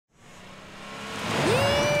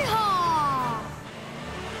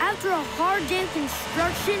a hard day of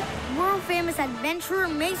construction, world-famous adventurer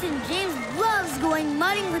Mason James loves going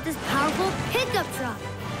mudding with his powerful pickup truck.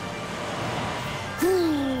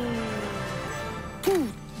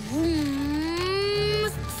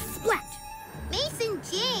 Splat! Mason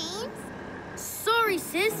James? Sorry,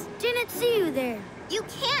 sis. Didn't see you there. You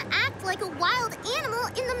can't act like a wild animal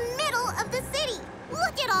in the middle of the city.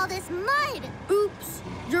 Look at all this mud. Oops,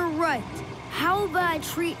 you're right. How about I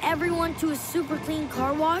treat everyone to a super clean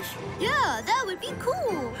car wash? Yeah, that would be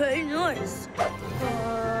cool. Hey, nice.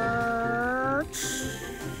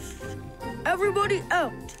 Everybody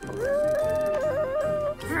out.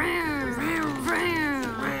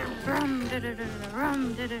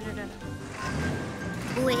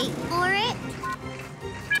 Wait for it.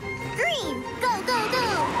 Green, go, go,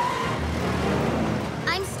 go.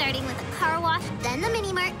 I'm starting with a car wash, then the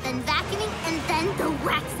mini mart, then vacuuming, and then the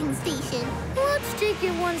waxing station. Let's take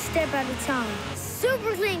it one step at a time.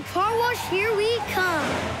 Super clean car wash, here we come.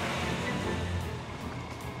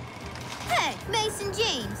 Hey, Mason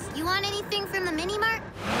James, you want anything from the mini mart?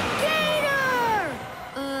 Gator!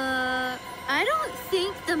 I don't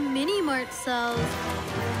think the mini mart sells.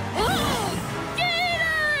 Oh!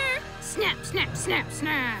 Gator! Snap, snap, snap,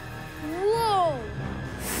 snap. Whoa!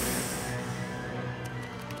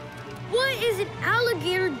 What is an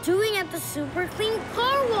alligator doing at the super clean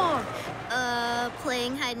car wash?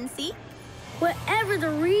 Playing hide and seek? Whatever the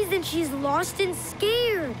reason, she's lost and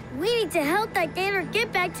scared. We need to help that gator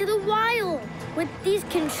get back to the wild. With these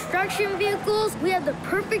construction vehicles, we have the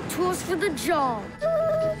perfect tools for the job.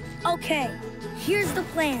 Okay, here's the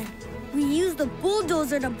plan. We use the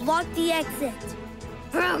bulldozer to block the exit.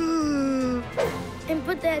 Vroom! And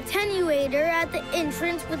put the attenuator at the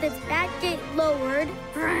entrance with its back gate lowered.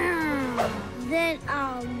 Vroom! Then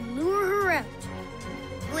I'll lure her out.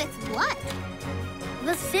 With what?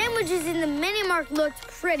 The sandwiches in the mini mart looked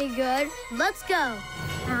pretty good. Let's go.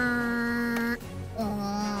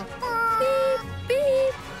 Beep,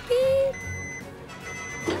 beep, beep.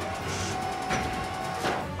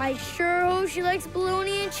 I sure hope she likes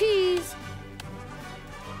bologna and cheese.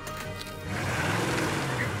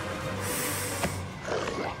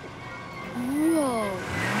 Whoa.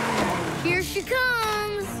 Here she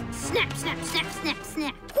comes. Snap, snap, snap, snap,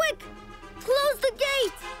 snap. Quick, close the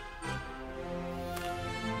gate.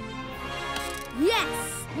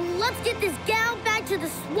 Yes, let's get this gal back to the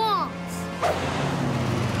swamps.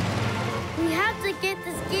 We have to get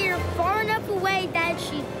this gator far enough away that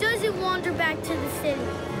she doesn't wander back to the city.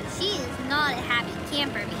 She is not a happy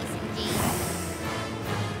camper, Mason James.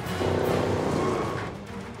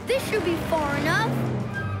 This should be far enough.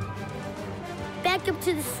 Back up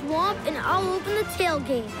to the swamp and I'll open the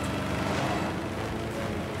tailgate.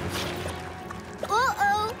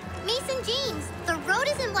 Uh-oh! Mason James, the road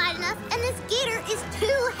isn't wide enough and this gator is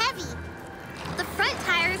too heavy. The front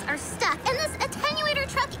tires are stuck and this attenuator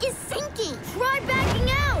truck is sinking. Try backing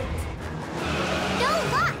out. No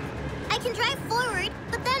luck. I can drive forward,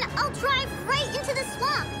 but then I'll drive right into the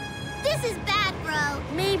swamp. This is bad, bro.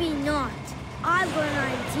 Maybe not. I've got an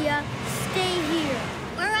idea. Stay here.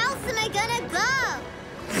 Where else am I gonna go?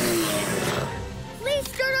 Please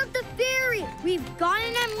start up the ferry. We've got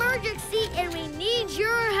an emergency and we need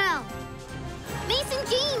your help. Mason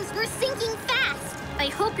James, we're sinking fast. I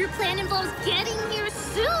hope your plan involves getting here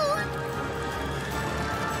soon.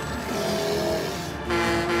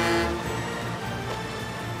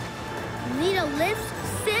 Need a lift,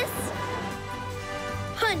 sis?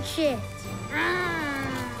 Punch it.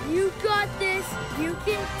 You got this. You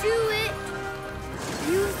can do it.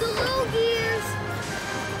 Use the low gears.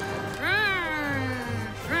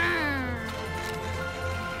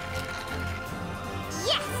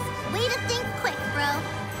 Yes! Way to think quick, bro.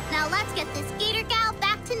 Now let's get this gator gal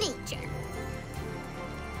back to nature.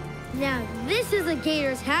 Now this is a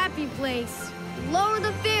gator's happy place. Lower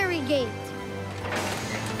the ferry gate.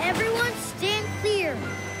 Everyone stand clear.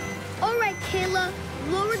 All right, Kayla,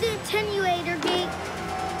 lower the attenuator gate.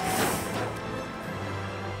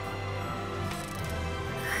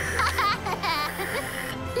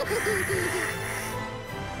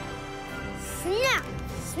 Snap,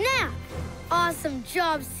 snap. Awesome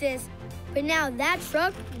job, sis. But now that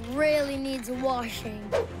truck really needs washing.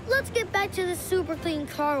 Let's get back to the super clean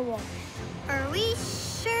car wash. Are we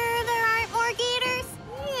sure there aren't more gators?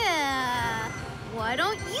 Yeah. Why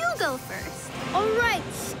don't you go first? All right,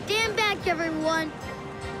 stand back, everyone.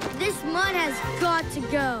 This mud has got to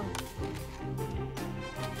go.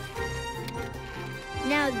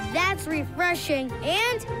 Now that's refreshing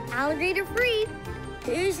and alligator free.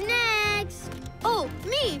 Who's next? Oh,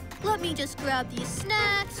 me. Let me just grab these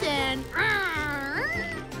snacks and...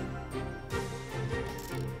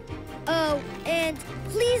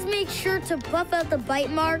 make sure to buff out the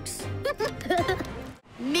bite marks.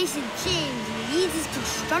 Mason James leads his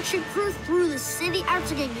construction crew through the city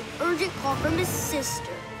after getting an urgent call from his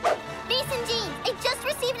sister. Mason James, I just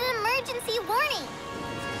received an emergency warning.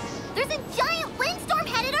 There's a giant windstorm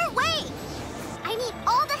headed our way. I need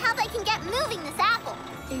all the help I can get moving this apple.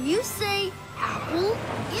 Did you say apple?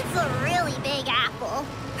 It's a really big apple.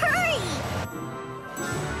 Hurry!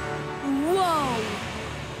 Whoa!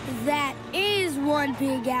 That is one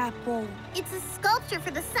big apple. It's a sculpture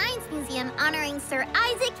for the Science Museum honoring Sir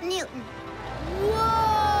Isaac Newton.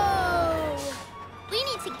 Whoa! We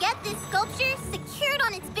need to get this sculpture secured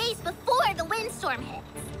on its base before the windstorm hits.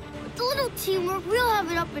 With a little teamwork, we'll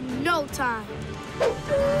have it up in no time.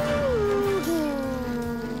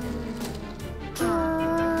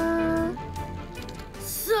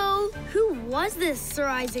 So, who was this Sir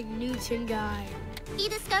Isaac Newton guy? He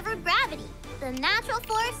discovered gravity, the natural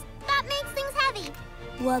force that makes things heavy.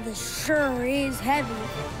 Well, this sure is heavy.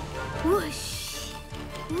 Whoosh!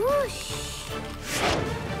 Whoosh!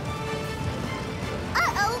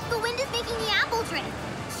 Uh-oh, the wind is making the apple drift.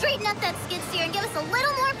 Straighten up that skid steer and give us a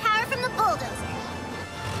little more power from the bulldozer.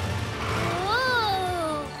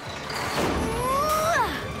 Whoa!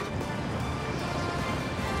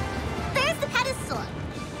 There's the pedestal.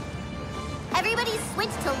 Everybody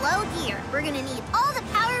switch to low gear. We're gonna need all the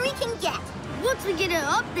power we can get. Once we get it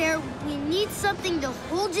up there, we need something to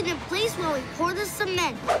hold it in place while we pour the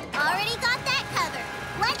cement. Already got that covered.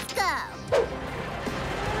 Let's go.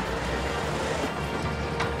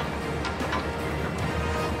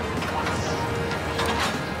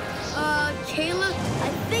 Kayla, I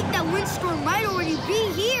think that windstorm might already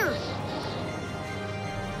be here.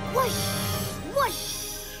 Whoosh! Whoosh!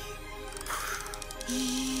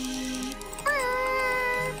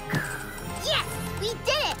 Yes, we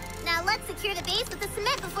did it. Now let's secure the base with the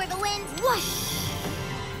cement before the wind. Whoosh!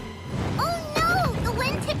 Oh no! The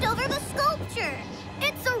wind tipped over the sculpture.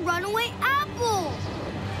 It's a runaway apple.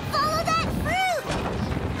 Follow that fruit.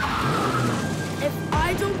 If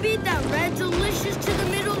I don't beat that red delicious to the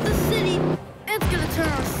middle of the city, it's gonna turn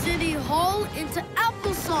our city hall into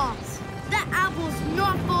applesauce. That apple's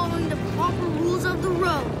not following the proper rules of the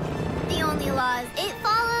road. The only laws it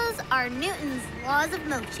follows are Newton's laws of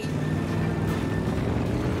motion.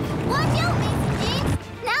 Watch out, Mason James!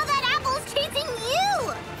 Now that apple's chasing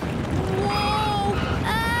you! Whoa!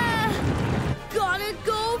 Gotta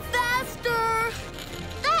go faster!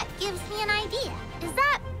 That gives me an idea. Is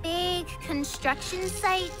that big construction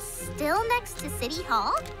site still next to City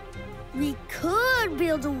Hall? We could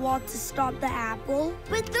build a wall to stop the apple,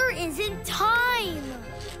 but there isn't time.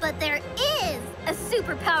 But there is a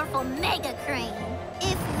super powerful mega crane.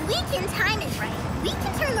 If we can time it right, we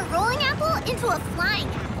can turn the rolling apple into a flying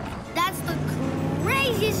apple. That's the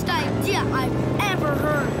craziest idea I've ever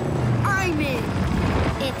heard. I'm in.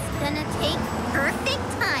 It's gonna take perfect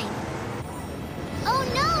time. Oh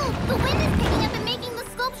no! The wind is picking up and making the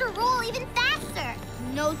sculpture roll even faster.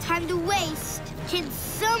 No time to waste. Can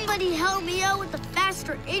somebody help me out with the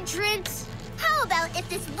faster entrance? How about if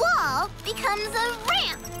this wall becomes a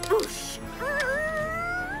ramp? Whoosh!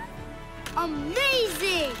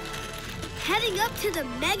 Amazing! Heading up to the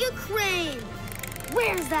mega crane.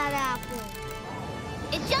 Where's that apple?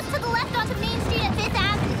 It just took a left onto Main Street at 5th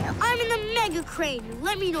Avenue. I'm in the mega crane.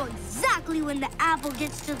 Let me know exactly when the apple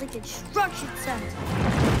gets to the construction center.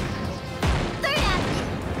 3rd Avenue.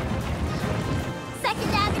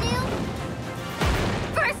 2nd Avenue.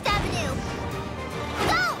 1st Avenue.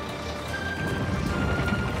 Go!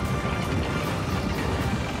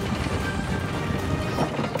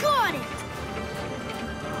 Got it!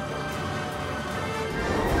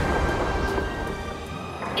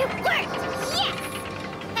 It worked! Yes!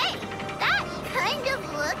 Hey, that kind of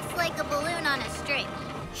looks like a balloon on a string.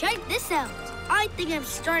 Check this out. I think I'm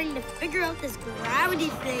starting to figure out this gravity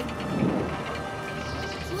thing.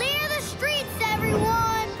 Clear the streets,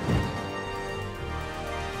 everyone!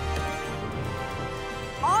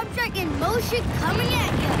 Object in motion coming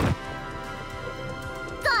at you.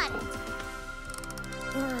 Got it.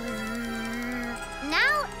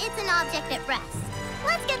 Now it's an object at rest.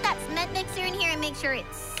 Let's get that cement mixer in here and make sure it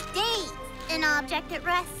stays an object at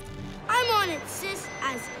rest. I'm on it, sis.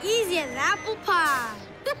 As easy as apple pie.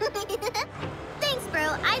 Thanks,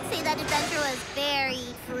 bro. I'd say that adventure was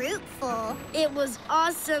very fruitful. It was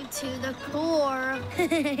awesome to the core.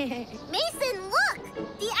 Mason, look!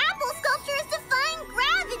 The apple sculpture is defying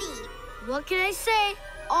gravity! What can I say?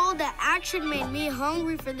 All the action made me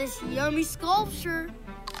hungry for this yummy sculpture.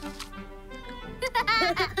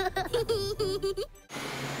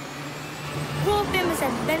 World famous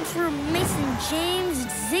adventure. adventurer Mason James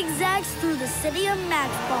zigzags through the City of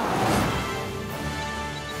Matchbox.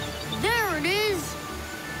 There it is!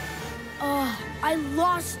 Oh, I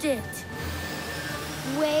lost it.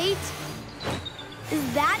 Wait,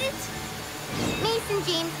 is that it? Mason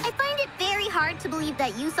James, I find it very hard to believe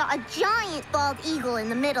that you saw a giant bald eagle in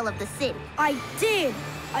the middle of the city. I did.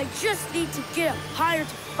 I just need to get up higher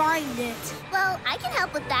to find it. Well, I can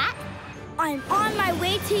help with that. I'm on my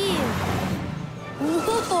way to you.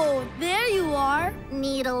 Whoa, there you are.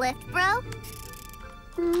 Need a lift, bro?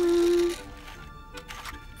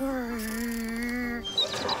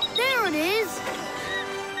 There it is.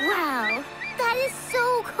 Wow, that is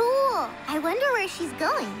so cool. I wonder where she's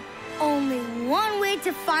going. Only one way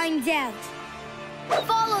to find out.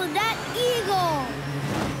 Follow that eagle.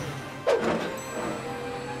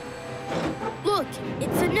 Look,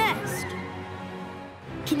 it's a nest.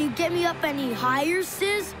 Can you get me up any higher,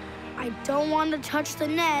 sis? I don't want to touch the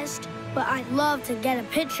nest, but I'd love to get a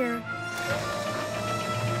picture.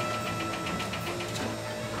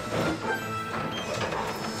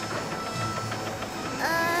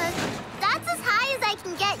 That's as high as I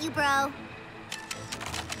can get you, bro.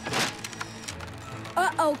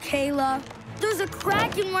 Uh-oh, Kayla. There's a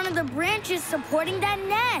crack in one of the branches supporting that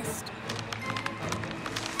nest.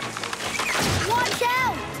 Watch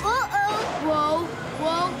out! Uh-oh. Whoa,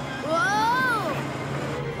 whoa, whoa!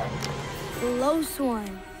 Close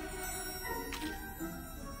one.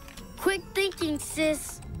 Quick thinking,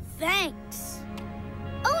 sis. Thanks.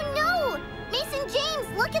 Oh, no! Mason James,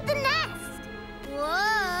 look at the nest!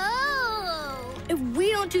 Whoa! If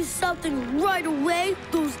we don't do something right away,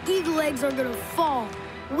 those eagle eggs are gonna fall.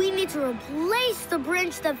 We need to replace the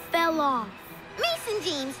branch that fell off. Mason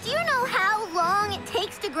James, do you know how long it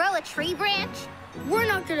takes to grow a tree branch? We're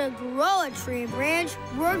not gonna grow a tree branch.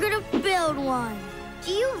 We're gonna build one.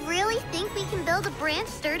 Do you really think we can build a branch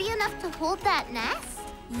sturdy enough to hold that nest?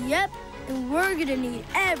 Yep, and we're gonna need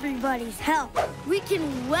everybody's help. We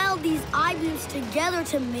can weld these I-beams together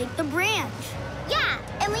to make the branch. Yeah,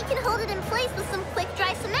 and we can hold it in place with some quick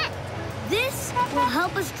dry cement. This will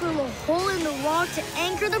help us drill a hole in the rock to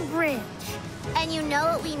anchor the branch. And you know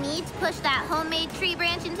what we need to push that homemade tree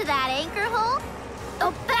branch into that anchor hole?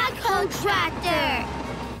 A backhoe tractor!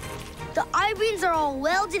 The I-beams are all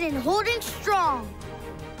welded and holding strong.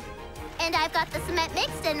 And I've got the cement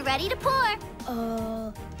mixed and ready to pour.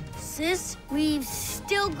 Sis, we've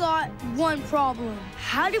still got one problem.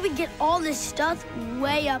 How do we get all this stuff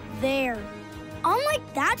way up there?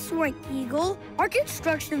 Unlike that soaring eagle, our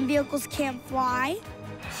construction vehicles can't fly.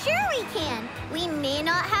 Sure we can. We may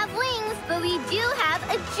not have wings, but we do have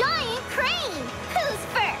a giant crane. Who's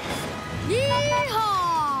first?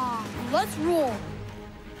 Yeehaw! Let's roll.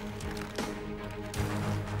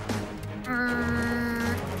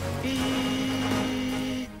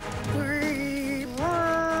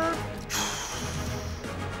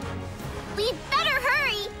 We'd better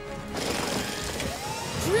hurry.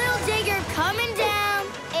 Drill digger coming down.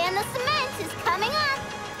 And the cement is coming up.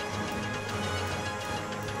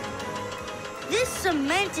 This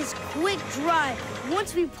cement is quick dry.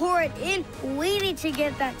 Once we pour it in, we need to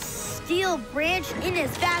get that steel branch in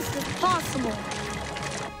as fast as possible.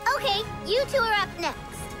 Okay, you two are up next.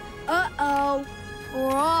 Uh-oh,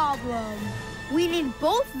 problem. We need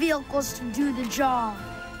both vehicles to do the job.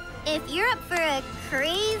 If you're up for a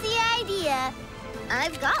crazy idea,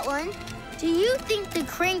 I've got one. Do you think the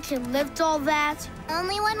crane can lift all that?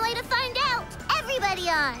 Only one way to find out. Everybody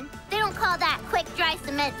on. They don't call that quick dry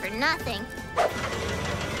cement for nothing.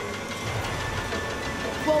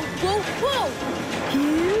 Whoa, whoa, whoa!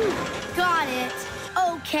 Phew. Got it.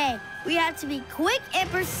 Okay, we have to be quick and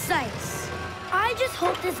precise. I just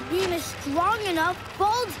hope this beam is strong enough.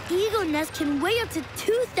 Bald eagle nest can weigh up to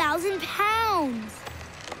 2,000 pounds.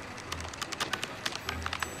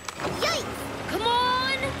 Yikes! Come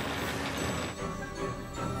on!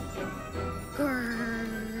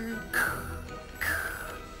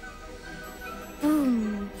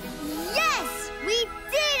 Boom. Yes! We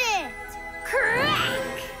did it!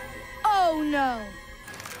 Crack! Oh, no.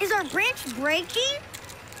 Is our branch breaking?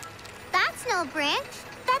 That's no branch.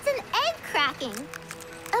 That's an egg cracking.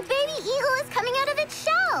 A baby eagle is coming out of its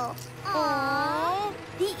shell. Aww.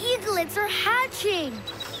 The eaglets are hatching.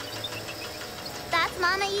 That's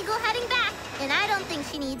Mama Eagle heading back, and I don't think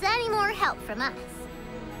she needs any more help from us.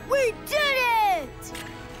 We did it!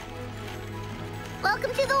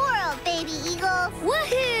 Welcome to the world, baby eagles.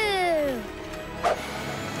 Woohoo!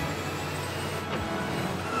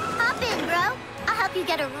 Hop in, bro. I'll help you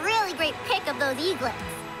get a really great pic of those eaglets.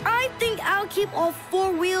 I think I'll keep all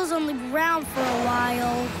four wheels on the ground for a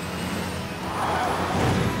while.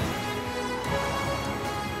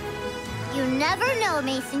 never know,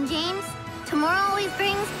 Mason James. Tomorrow always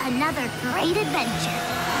brings another great adventure.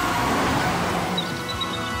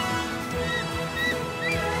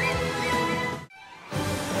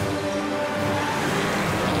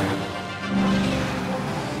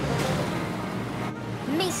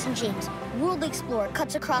 Mason James, world explorer,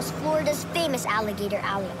 cuts across Florida's famous Alligator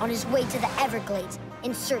Alley on his way to the Everglades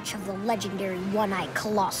in search of the legendary one-eyed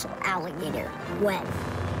colossal alligator, When.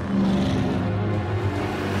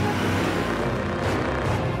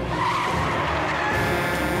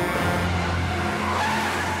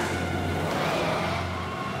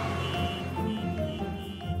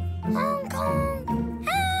 Hong Kong,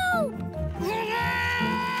 help! Help!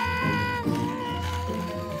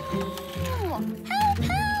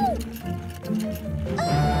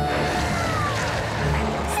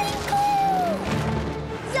 Sinkhole!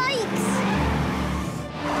 Yikes!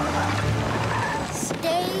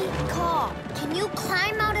 Stay calm. Can you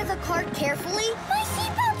climb out of the cart carefully? My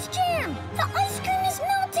seatbelt's jammed! The ice cream is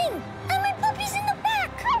melting! And my puppy's in the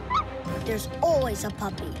back! There's always a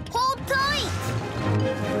puppy. Hold tight!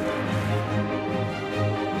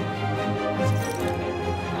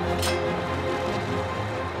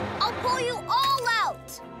 I'll pull you all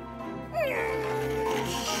out!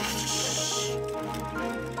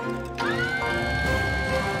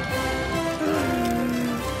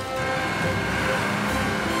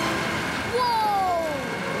 Whoa!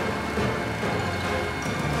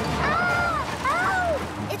 Ow!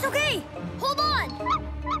 It's okay! Hold on!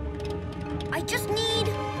 I just need...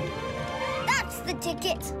 That's the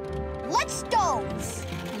ticket! Let's go!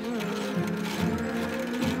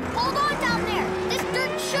 Hold on down there! This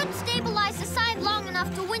dirt should stabilize the side long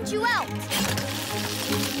enough to winch you out.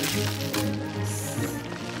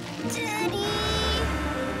 Steady!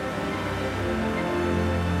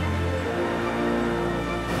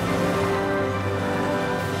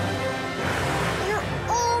 You're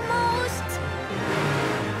almost...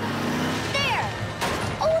 There!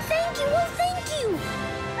 Oh, thank you! Oh, thank you!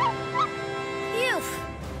 Phew!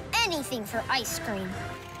 Anything for ice cream.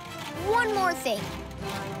 One more thing.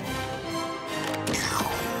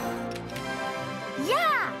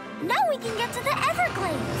 Yeah! Now we can get to the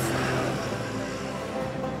Everglades!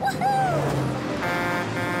 Woohoo!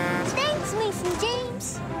 Thanks, Mason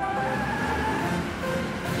James.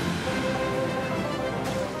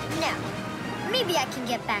 Now, maybe I can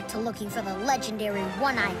get back to looking for the legendary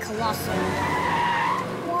one-eyed colossal.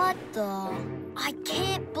 What the? I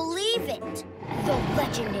can't believe it! The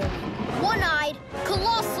legendary one-eyed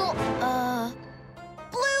colossal,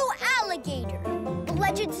 blue alligator. The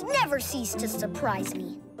legends never cease to surprise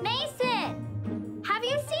me. Mason, have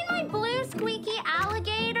you seen my blue squeaky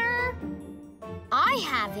alligator? I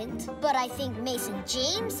haven't, but I think Mason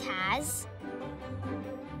James has.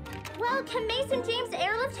 Well, can Mason James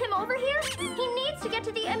airlift him over here? He needs to get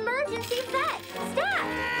to the emergency vet. Stat!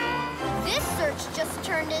 This search just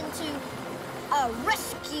turned into a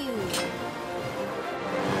rescue.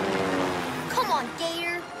 Come on,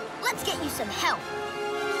 Gator. Let's get you some help.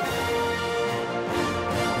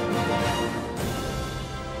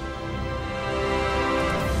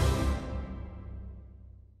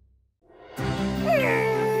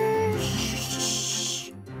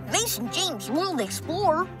 Mason James, world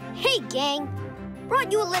explorer. Hey, gang.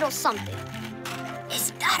 Brought you a little something.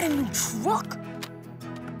 Is that a new truck?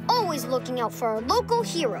 Always looking out for our local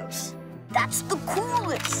heroes. That's the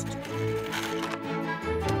coolest.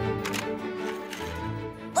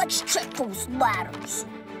 Let's check those ladders.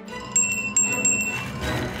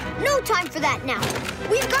 No time for that now.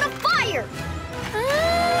 We've got a fire.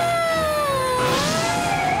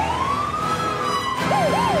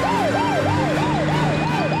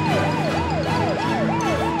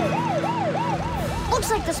 Looks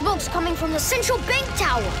like the smoke's coming from the central bank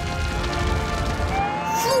tower.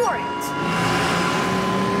 Floor it.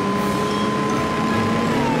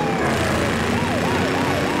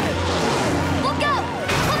 Look out!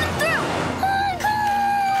 Coming through! Hong Kong!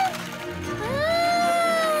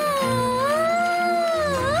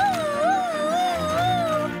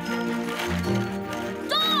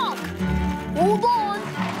 Dog! Hold on.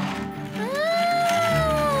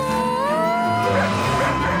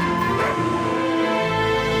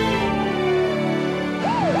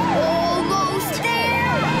 Almost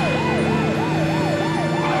there!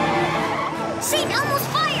 St. Elmo's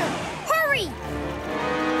fire! Hurry!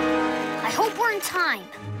 I hope we're in time.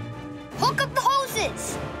 Hook up the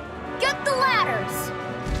hoses. Get the ladders.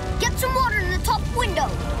 Get some water in the top window.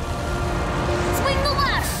 Swing the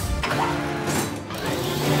ladder.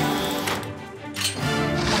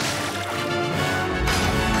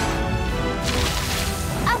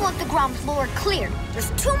 I want the ground floor cleared.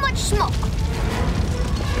 There's too much smoke.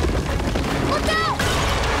 Look out!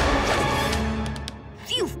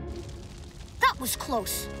 Phew! That was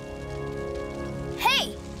close.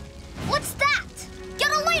 Hey! What's that?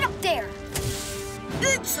 Get a light up there!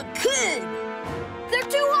 It's a kid! They're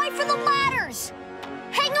too high for the ladders!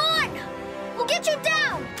 Hang on! We'll get you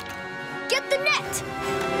down! Get the net!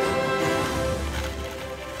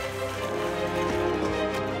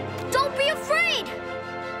 Don't be afraid!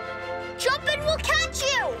 Jump and we'll catch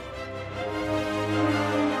you!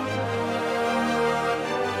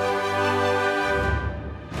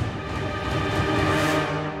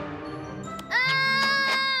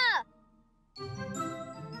 Ah!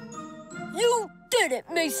 You did it,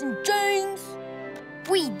 Mason James!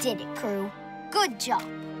 We did it, crew. Good job.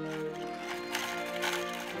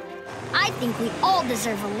 I think we all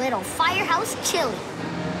deserve a little firehouse chili.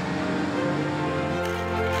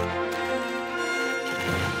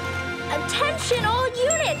 Attention, all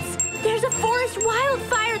units! There's a forest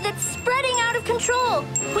wildfire that's spreading out of control.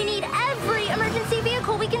 We need every emergency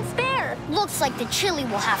vehicle we can spare. Looks like the chili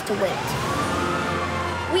will have to wait.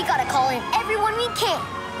 We gotta call in everyone we can.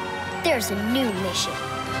 There's a new mission.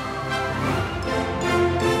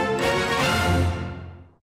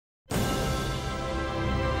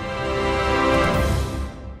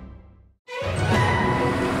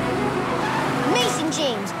 Mason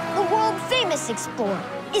James, the world-famous explorer,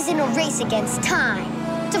 is in a race against time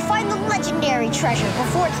to find the legendary treasure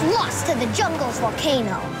before it's lost to the jungle's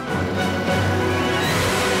volcano.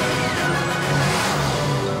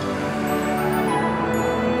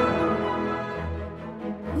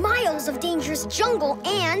 Miles of dangerous jungle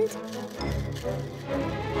and...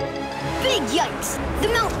 big yikes! The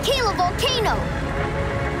Mount Kayla volcano!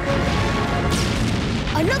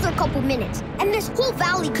 Another couple minutes, and this whole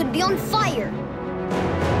valley could be on fire.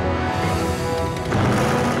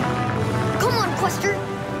 Come on, Quester.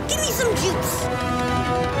 Give me some juice.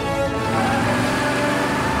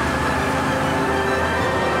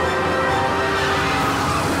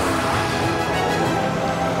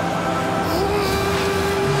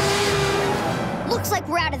 Looks like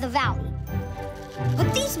we're out of the valley.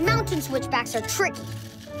 But these mountain switchbacks are tricky.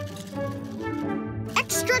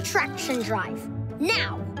 Extra traction drive.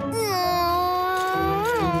 Now.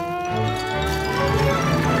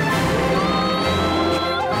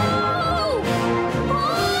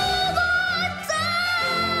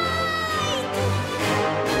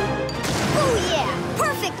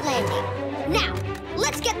 Now,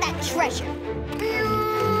 let's get that treasure.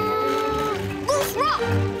 Loose rock!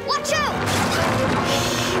 Watch out!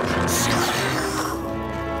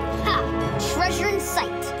 Ha! Treasure in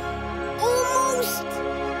sight. Almost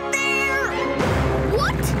there!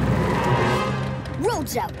 What?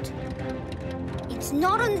 Road's out. It's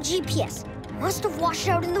not on the GPS. Must have washed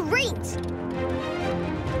out in the rains.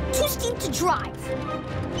 Too steep to drive.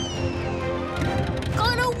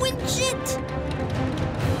 Gotta winch it!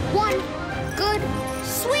 One good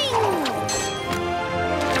swing!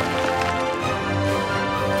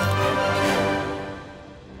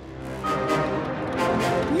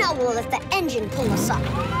 Now we'll let the engine pull us up.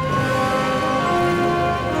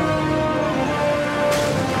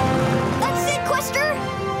 That's it, Quester!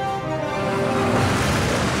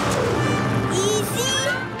 Easy!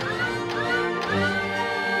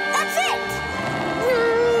 That's it!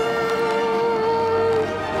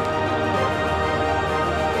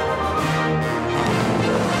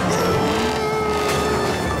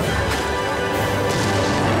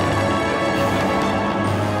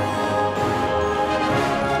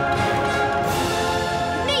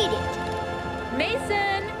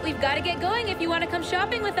 Get going if you want to come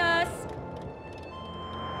shopping with us.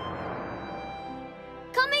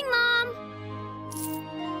 Coming, Mom!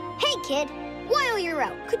 Hey, kid. While you're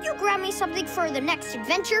out, could you grab me something for the next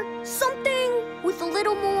adventure? Something with a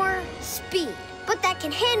little more speed, but that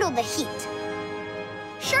can handle the heat.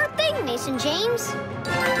 Sure thing, Mason James.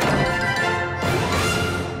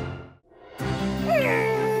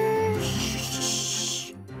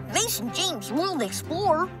 Mason James, World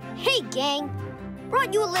Explorer. Hey, gang.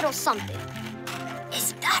 Brought you a little something.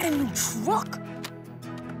 Is that a new truck?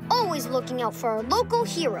 Always looking out for our local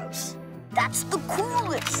heroes. That's the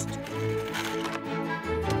coolest.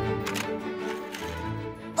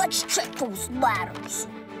 Let's check those ladders.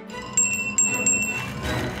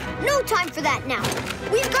 No time for that now.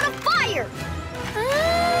 We've got a fire.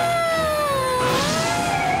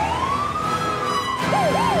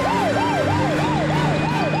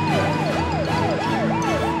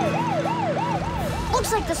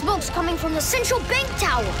 Looks like the smoke's coming from the central bank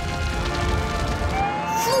tower.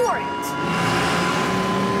 Floor it.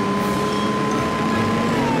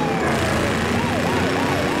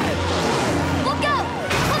 Look out!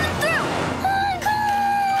 Coming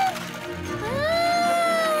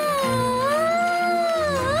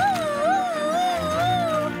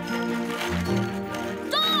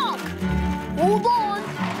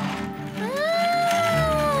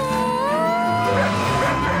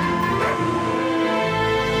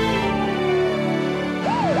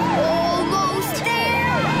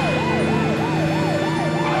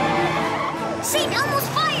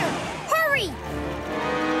almost fired! Hurry!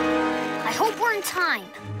 I hope we're in time.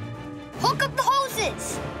 Hook up the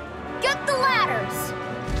hoses! Get the ladders!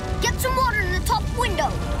 Get some water in the top window!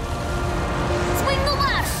 Swing the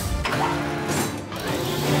ladder!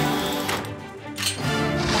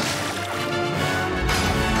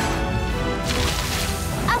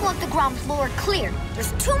 I want the ground floor clear.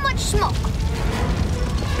 There's too much smoke.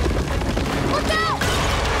 Look out!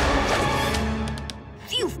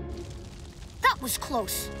 Phew! That was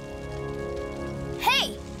close.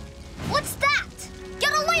 Hey! What's that?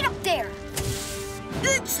 Get a light up there!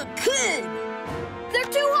 It's a kid! They're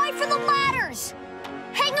too high for the ladders!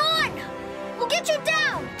 Hang on! We'll get you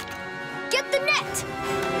down! Get the net!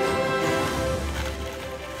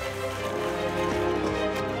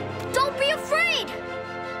 Don't be afraid!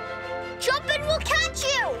 Jump and we'll catch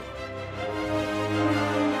you!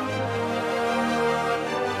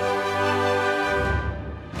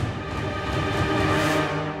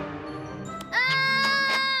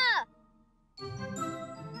 Ah!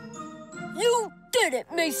 You did it,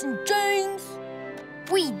 Mason James!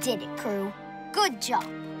 We did it, crew. Good job.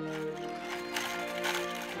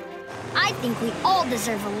 I think we all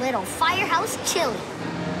deserve a little firehouse chili.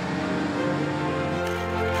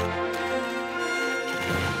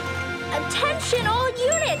 Attention, all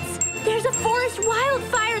units! There's a forest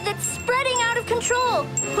wildfire that's spreading out of control.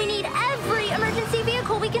 We need every emergency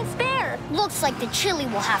vehicle we can spare. Looks like the chili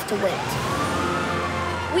will have to wait.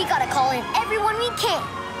 We gotta call in everyone we can.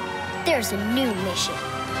 There's a new mission.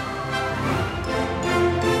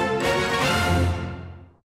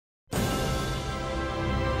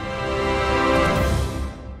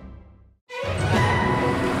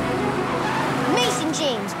 Mason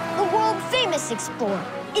James, the world-famous explorer,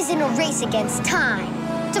 is in a race against time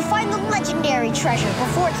to find the legendary treasure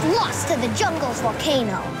before it's lost to the jungle's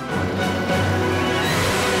volcano.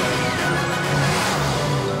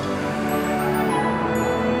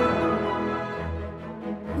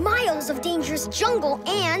 Miles of dangerous jungle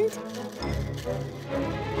and...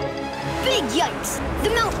 big yikes!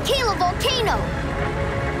 The Mount Kayla volcano!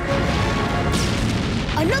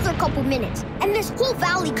 Another couple minutes, and this whole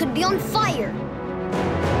valley could be on fire.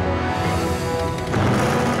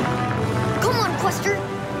 Come on, Quester.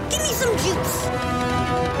 Give me some juice.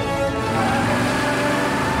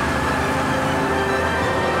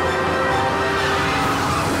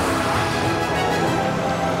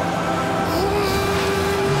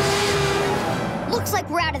 Looks like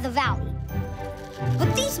we're out of the valley.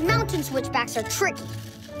 But these mountain switchbacks are tricky.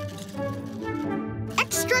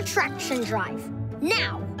 Extra traction drive.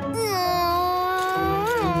 Now!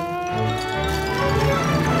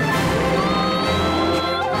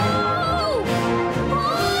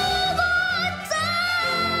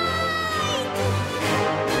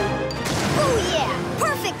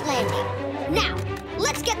 Now,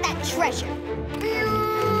 let's get that treasure.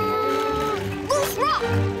 Loose rock!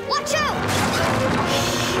 Watch out!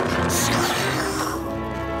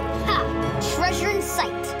 Ha! Treasure in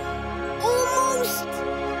sight. Almost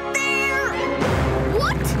there!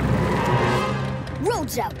 What?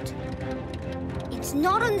 Road's out. It's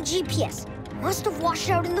not on the GPS. Must have washed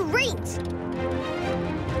out in the rains.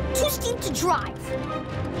 Too steep to drive.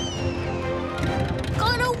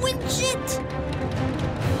 Gotta winch it!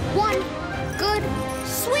 One good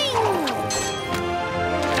swing!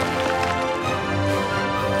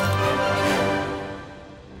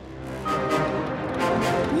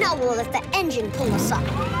 Now we'll let the engine pull us up.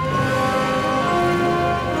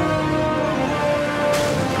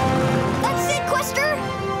 That's it, Quester!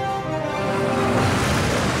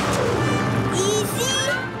 Easy!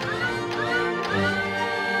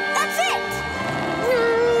 That's it!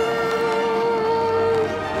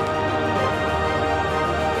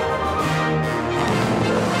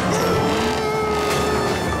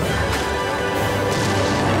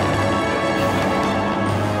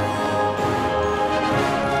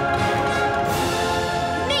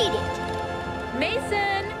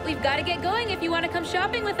 Gotta get going if you want to come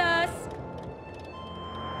shopping with us.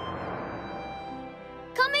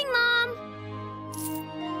 Coming, Mom!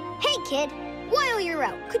 Hey, kid. While you're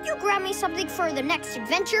out, could you grab me something for the next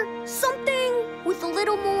adventure? Something with a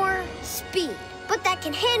little more speed, but that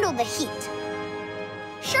can handle the heat.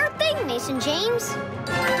 Sure thing, Mason James.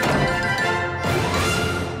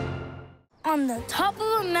 On the top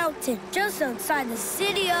of a mountain just outside the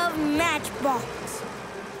City of Matchbox,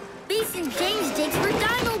 Mason James digs for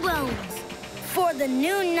dino bones for the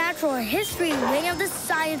new natural history wing of the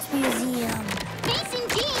Science Museum. Mason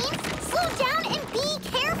James, slow down and be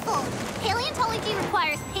careful. careful. Paleontology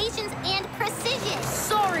requires patience and precision.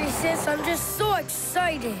 Sorry, sis, I'm just so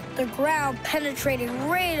excited. The ground-penetrating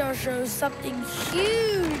radar shows something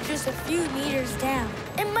huge just a few meters down.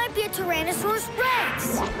 It might be a Tyrannosaurus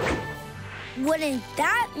Rex. Wouldn't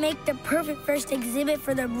that make the perfect first exhibit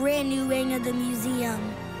for the brand new wing of the museum?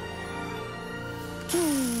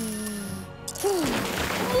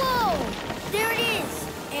 Whoa! There it is!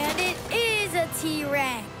 And it is a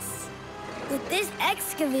T-Rex. With this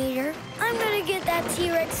excavator, I'm gonna get that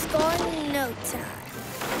T-Rex skull in no time.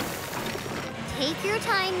 Take your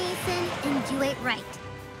time, Mason, and do it right.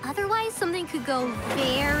 Otherwise, something could go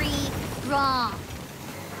very wrong.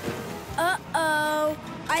 Uh-oh.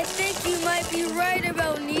 I think you might be right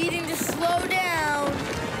about needing to slow down.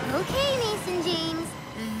 Okay, Mason James.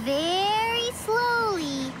 Very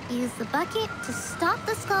slowly use the bucket to stop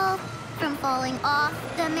the skull from falling off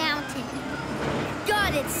the mountain.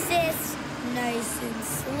 Got it, sis. Nice and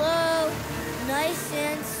slow. Nice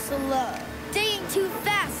and slow. Digging too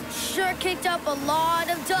fast sure kicked up a lot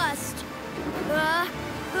of dust.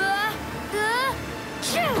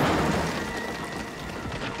 Shoo!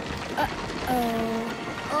 Uh-oh.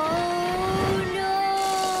 Oh, no!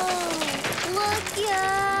 Look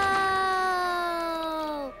out!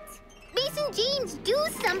 Mason James, do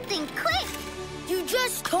something quick! You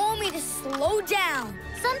just told me to slow down.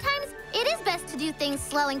 Sometimes it is best to do things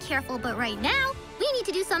slow and careful, but right now, we need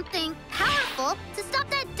to do something powerful to stop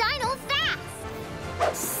that dino fast.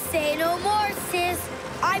 Say no more, sis.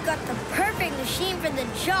 I've got the perfect machine for the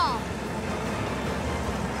job.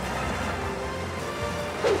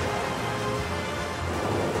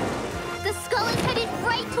 The skull is headed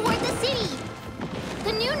right toward the city.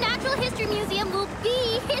 The new Natural History Museum will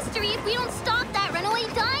be history if we don't stop that runaway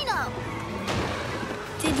dino.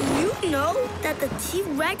 Did you know that the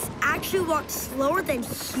T-Rex actually walks slower than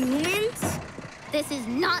humans? This is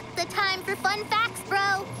not the time for fun facts,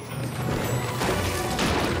 bro.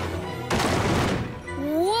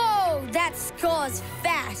 Whoa, that skull is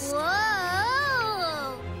fast.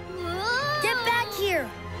 Whoa! Whoa! Get back here.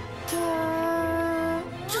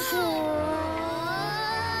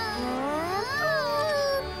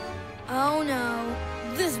 Oh no,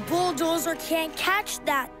 this bulldozer can't catch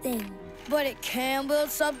that thing, but it can build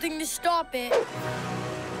something to stop it.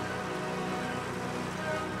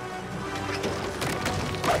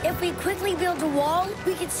 If we quickly build a wall,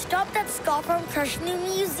 we can stop that skull from crushing the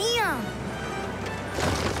museum.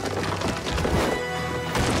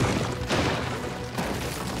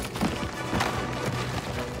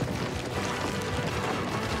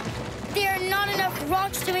 There are not enough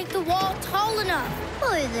rocks to make the wall tall enough.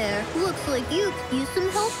 Hi there. Looks like you could use some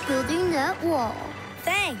help building that wall.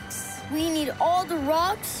 Thanks. We need all the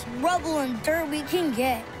rocks, rubble, and dirt we can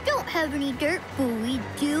get. Don't have any dirt, but we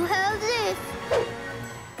do have this.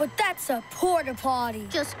 But that's a porta potty.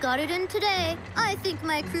 Just got it in today. I think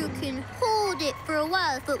my crew can hold it for a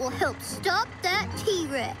while if it will help stop that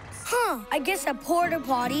T-Rex. Huh, I guess a porta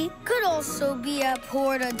potty could also be a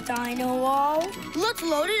porta dino wall. Let's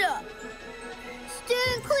load it up.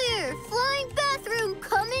 Stand clear. Flying bathroom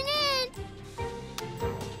coming in.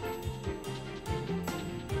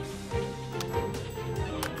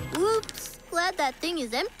 Oops. Glad that thing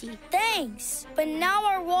is empty. Thanks. But now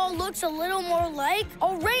our wall looks a little more like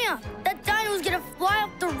a ramp. That dino's gonna fly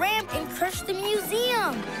up the ramp and crush the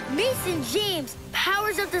museum. Mason James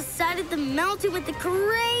powers up the side of the mountain with the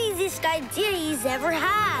craziest idea he's ever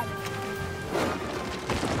had.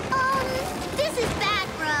 This is bad,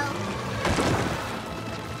 bro.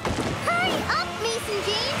 Hurry up, Mason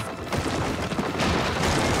James.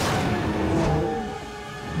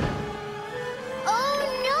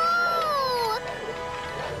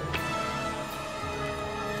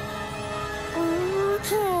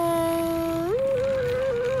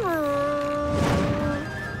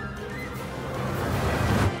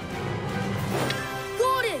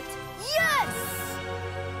 Got it! Yes!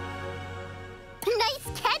 Nice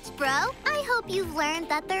catch, bro. I hope you've learned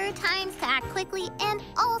that there are times to act quickly and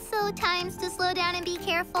also times to slow down and be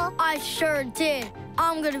careful. I sure did.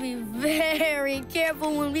 I'm gonna be very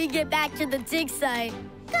careful when we get back to the dig site.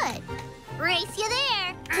 Good. Race you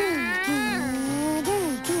there.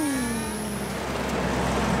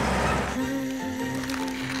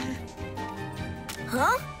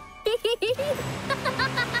 Huh?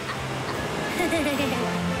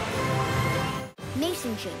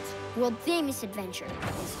 Mason James, world famous adventurer,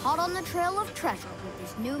 is hot on the trail of treasure with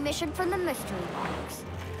his new mission from the mystery box.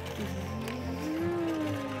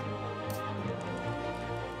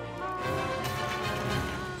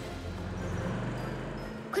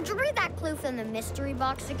 Could you read that clue from the mystery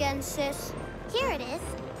box again, sis? Here it is.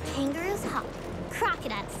 Kangaroo's hop.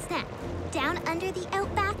 crocodile snap. Down under the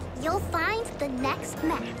outback, you'll find the next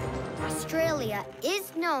map. Australia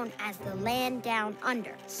is known as the land down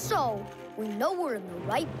under, so we know we're in the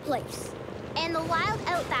right place. And the wild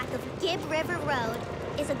outback of Gibb River Road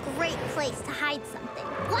is a great place to hide something.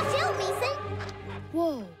 Watch out, Mason!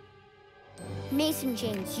 Whoa. Mason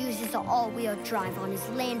James uses the all-wheel drive on his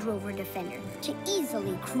Land Rover Defender to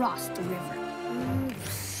easily cross the river.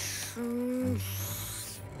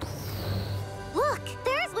 Look,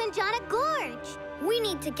 there's Winjana Gorge. We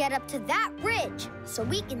need to get up to that ridge so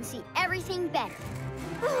we can see everything better.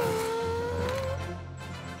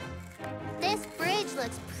 This bridge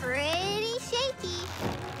looks pretty shaky.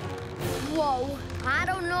 Whoa, I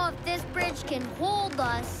don't know if this bridge can hold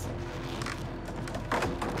us.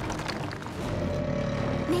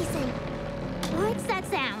 Mason, what's that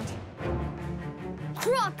sound?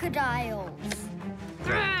 Crocodiles.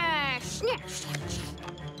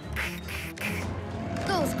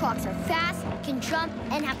 Those crocs are fast, can jump,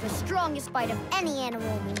 and have the strongest bite of any animal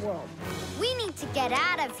in the world. We need to get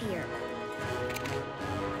out of here.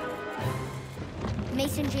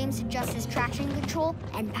 Mason James adjusts his traction control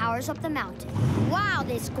and powers up the mountain. Wow,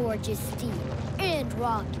 this gorge is steep and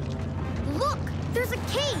rocky. Look, there's a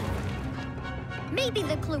cave. Maybe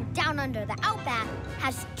the clue down under the outback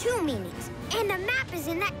has two meanings, and the map is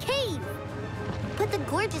in that cave. But the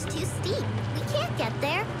gorge is too steep. We can't get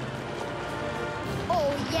there.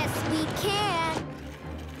 Oh, yes, we can.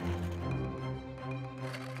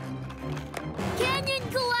 Canyon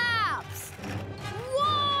collapse!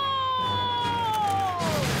 Whoa!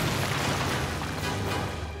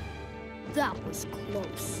 That was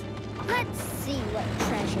close. Let's see what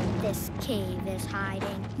treasure this cave is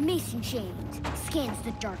hiding. Mason James scans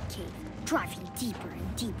the dark cave, driving deeper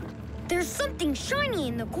and deeper. There's something shiny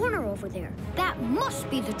in the corner over there. That must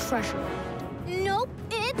be the treasure. Nope,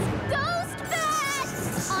 it's ghost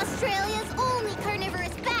bats! Australia's only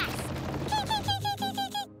carnivorous bats.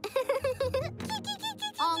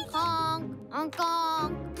 Hong Kong, Hong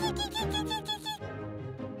Kong.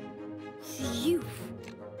 Phew.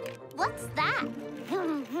 What's that?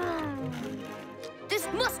 This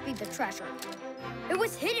must be the treasure. It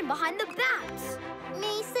was hidden behind the bats.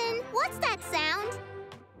 Mason, what's that sound?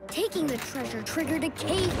 Taking the treasure triggered a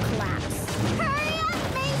cave collapse. Hurry up,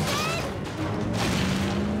 Mason!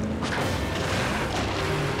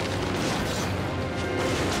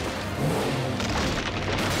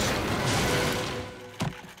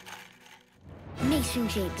 Mason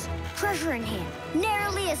James, treasure in hand,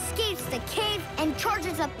 narrowly escapes the cave and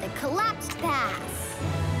charges up the collapsed pass.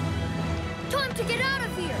 Time to get out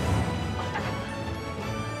of here!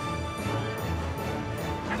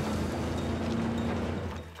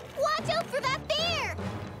 Watch out for that bear!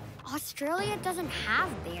 Australia doesn't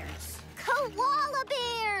have bears. Koala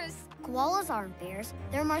bears! Koalas aren't bears,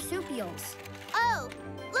 they're marsupials. Oh,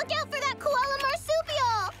 look out for that koala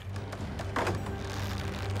marsupial!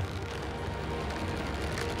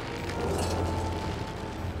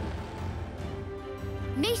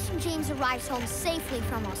 Mason James arrives home safely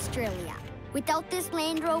from Australia. Without this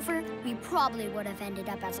Land Rover, we probably would have ended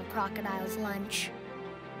up as a crocodile's lunch.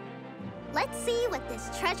 Let's see what this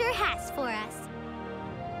treasure has for us.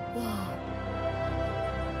 Whoa.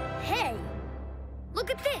 Hey,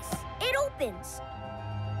 look at this. It opens.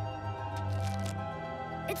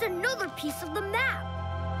 It's another piece of the map.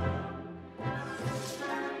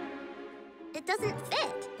 It doesn't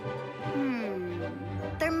fit.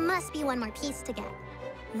 There must be one more piece to get.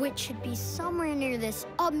 Which should be somewhere near this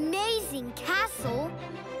amazing castle.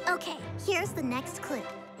 Okay, here's the next clue.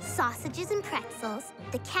 Sausages and pretzels.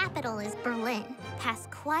 The capital is Berlin. Pass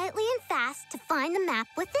quietly and fast to find the map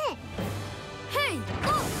within. Hey,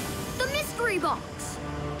 look! The mystery box!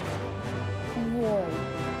 Whoa,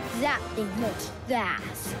 that thing looks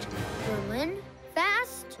fast. Berlin?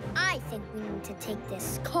 Fast? I think we need to take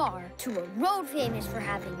this car to a road famous for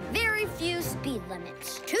having very few speed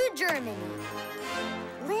limits, to Germany.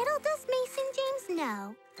 Little does Mason James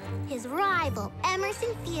know, his rival,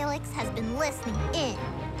 Emerson Felix, has been listening in.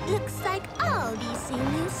 Looks like I'll be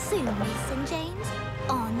seeing you soon, Mason James,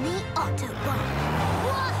 on the Autobahn.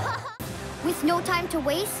 With no time to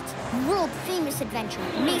waste, world-famous adventurer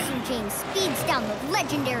Mason James speeds down the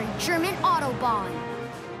legendary German Autobahn.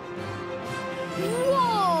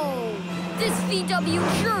 Whoa! This VW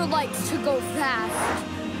sure likes to go fast.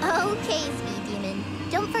 Okay, Speed Demon.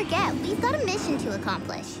 Don't forget, we've got a mission to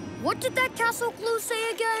accomplish. What did that castle clue say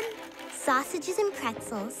again? Sausages and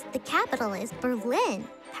pretzels. The capital is Berlin.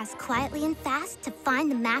 Pass quietly and fast to find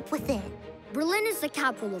the map within. Berlin is the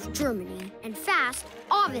capital of Germany, and fast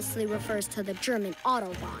obviously refers to the German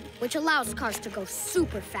Autobahn, which allows cars to go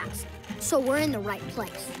super fast. So we're in the right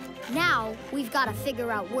place. Now, we've got to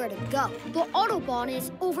figure out where to go. The Autobahn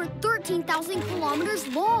is over 13,000 kilometers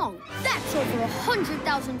long. That's over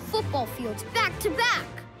 100,000 football fields back to back.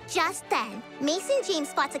 Just then, Mason James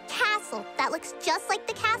spots a castle that looks just like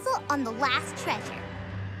the castle on the last treasure.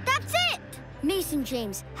 That's it! Mason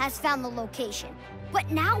James has found the location. But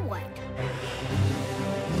now what?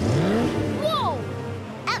 Whoa!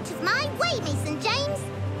 Out of my way, Mason James!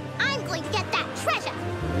 I'm going to get that treasure!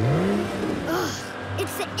 Ugh,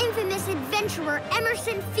 it's the infamous adventurer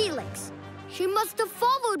Emerson Felix. She must have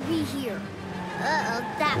followed me here. Uh-oh,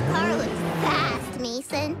 that car looks fast,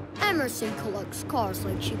 Mason. Emerson collects cars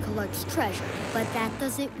like she collects treasure, but that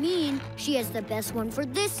doesn't mean she has the best one for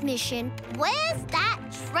this mission. Where's that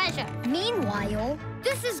treasure? Meanwhile,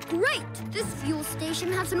 this is great! This fuel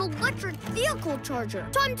station has an electric vehicle charger.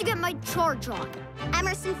 Time to get my charge on.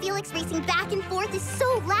 Emerson Felix racing back and forth is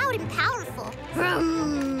so loud and powerful.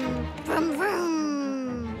 Vroom, vroom,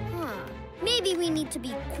 vroom. Maybe we need to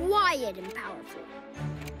be quiet and powerful.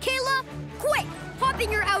 Kayla, quick! Hop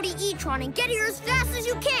in your Audi e-tron and get here as fast as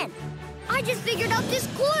you can. I just figured out this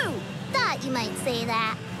clue. Thought you might say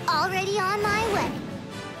that. Already on my way.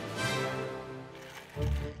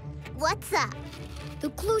 What's up? The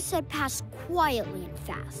clue said pass quietly and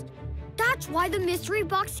fast. That's why the mystery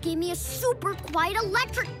box gave me a super quiet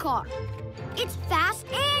electric car. It's fast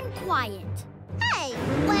and quiet. Hey,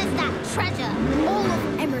 where's that treasure? All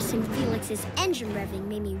of Emerson Felix's engine revving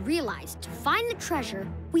made me realize to find the treasure,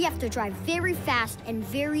 we have to drive very fast and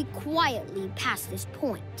very quietly past this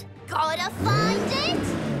point. Gotta find it?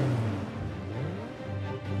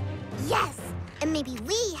 Yes, and maybe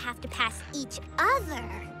we have to pass each other.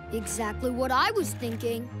 Exactly what I was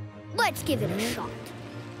thinking. Let's give it a shot.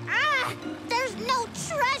 Ah, there's no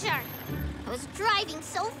treasure. I was driving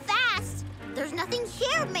so fast. There's nothing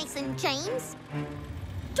here, Mason James.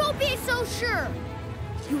 Don't be so sure.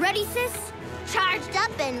 You ready, sis? Charged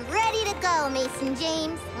up and ready to go, Mason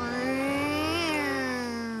James.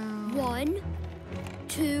 1,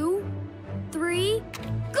 2, 3,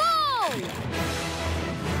 go!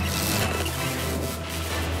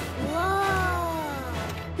 Whoa!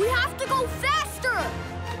 We have to go faster!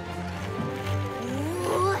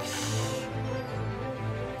 Whoosh!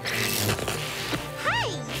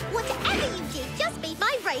 Hey! Whatever you did just made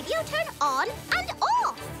my radio turn on and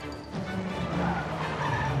off!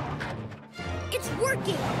 It's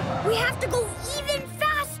working! We have to go even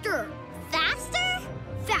faster! Faster?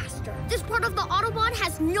 Faster! This part of the Autobahn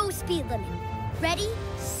has no speed limit. Ready,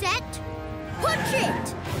 set, punch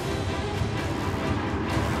it!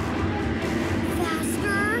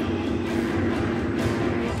 Faster!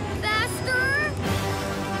 Faster!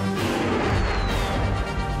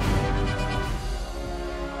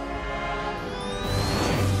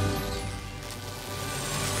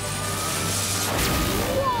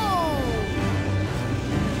 Whoa!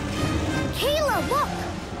 Kayla, look!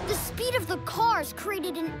 The speed of the cars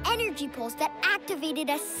created an energy pulse that activated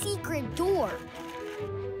a secret door.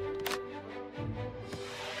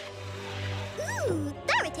 Ooh,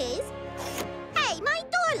 there it is. Hey, my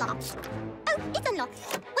door locked. Oh, it's unlocked.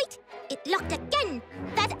 Wait, it locked again.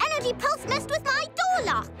 That energy pulse messed with my door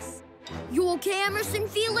locks. You okay, Emerson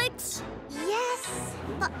Felix? Yes,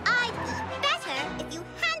 but I'd be better if you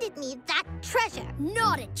handed me that treasure.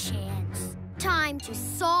 Not a chance. Time to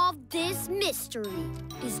solve this mystery.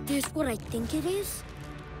 Is this what I think it is?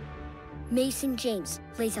 Mason James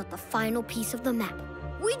lays out the final piece of the map.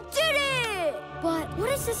 We did it! But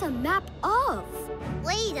what is this a map of?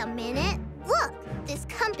 Wait a minute. Look, this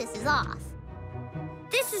compass is off.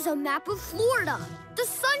 This is a map of Florida, the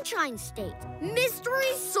Sunshine State.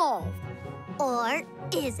 Mystery solved. Or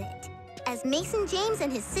is it? As Mason James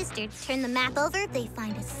and his sister turn the map over, they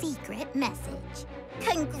find a secret message.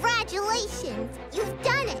 Congratulations! You've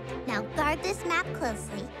done it! Now guard this map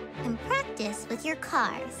closely and practice with your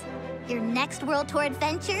cars. Your next World Tour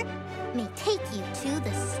adventure may take you to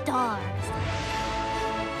the stars.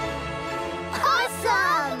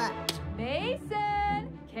 Awesome!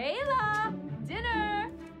 Mason! Kayla! Dinner!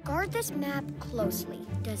 Guard this map closely.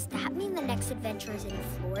 Does that mean the next adventure is in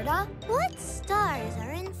Florida? What stars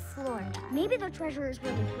are in Florida? Maybe the treasure is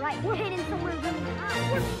really bright. We're hidden somewhere really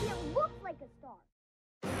high. Or maybe it looks like a star.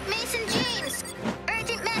 Mason James!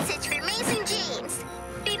 Urgent message for Mason James!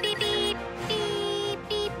 Beep, beep, beep, beep,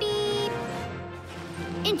 beep, beep.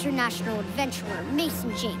 International adventurer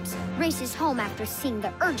Mason James races home after seeing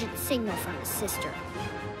the urgent signal from his sister.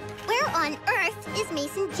 Where on earth is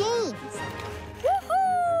Mason James? Woohoo!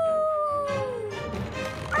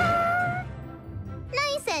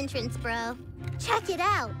 entrance, bro. Check it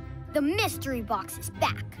out. The mystery box is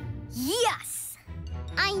back. Yes!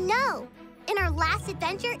 I know. In our last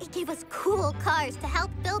adventure, it gave us cool cars to help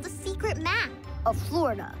build a secret map. Of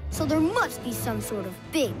Florida, so there must be some sort of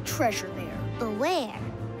big treasure there. But where?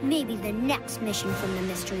 Maybe the next mission from the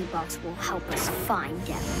mystery box will help us find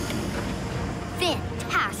it.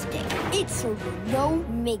 Fantastic! It's a Renault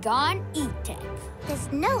Megane E-Tech.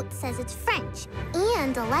 This note says it's French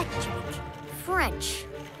and electric. French.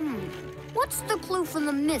 What's the clue from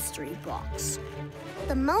the mystery box?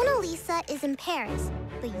 The Mona Lisa is in Paris,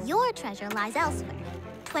 but your treasure lies elsewhere.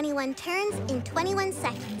 21 turns in 21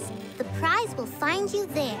 seconds. The prize will find you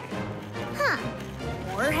there. Huh.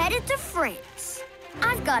 We're headed to France.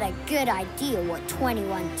 I've got a good idea what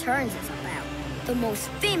 21 turns is about. The most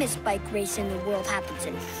famous bike race in the world happens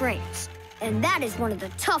in France, and that is one of the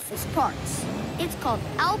toughest parts. It's called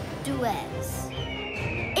Alpe d'Huez.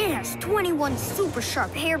 It has 21 super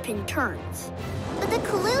sharp hairpin turns. But the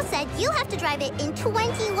clue said you have to drive it in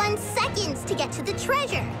 21 seconds to get to the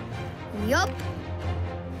treasure. Yup.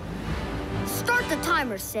 Start the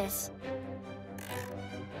timer, sis.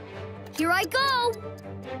 Here I go.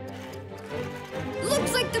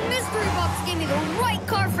 Looks like the mystery box gave me the right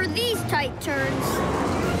car for these tight turns.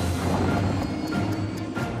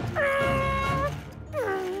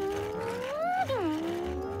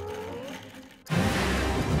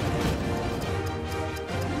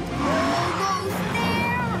 Almost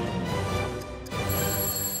there.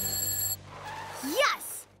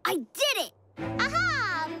 Yes, I did it.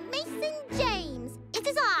 Aha! Mason James. It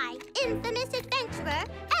is I, infamous adventurer,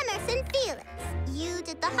 Emerson Felix. You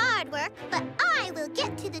did the hard work, but I will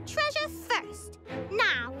get to the treasure first.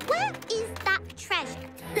 Now, where is that treasure?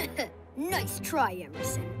 Nice try,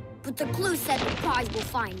 Emerson. But the clue said the prize will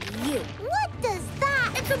find you. What does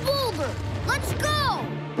that? It's a boulder. Let's go!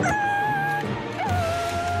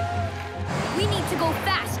 We need to go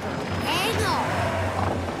faster. Hang on.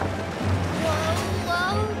 Whoa,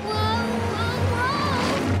 whoa, whoa, whoa, whoa!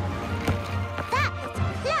 That was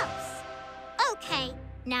close. Okay,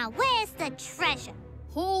 now where's the treasure?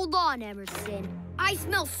 Hold on, Emerson. I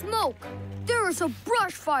smell smoke. There is a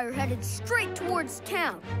brush fire headed straight towards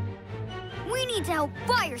town. We need to help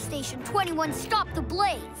Fire Station 21 stop the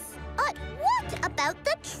blaze. But what about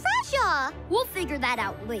the treasure? We'll figure that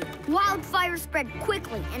out later. Wildfires spread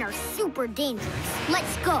quickly and are super dangerous.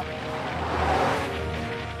 Let's go.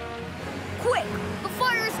 Quick! The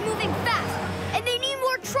fire is moving fast, and they need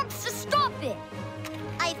more trucks to stop it.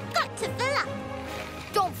 I've got to fill up.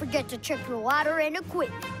 Don't forget to check your ladder and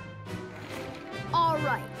equipment. All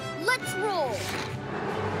right, let's roll.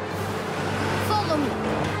 Follow me.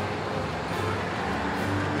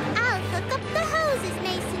 I'll hook up the hoses,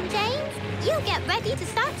 Mason James. You get ready to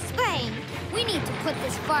start spraying. We need to put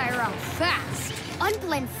this fire out fast.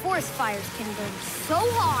 Unplanned forest fires can burn so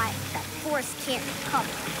hot that forests can't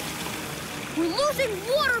recover. We're losing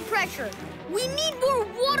water pressure. We need more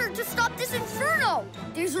water to stop this inferno.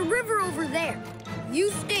 There's a river over there.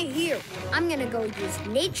 You stay here. I'm gonna go use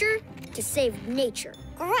nature to save nature.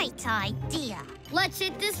 Great idea. Let's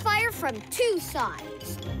hit this fire from two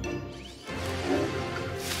sides.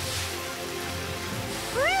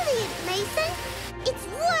 Brilliant, Mason. It's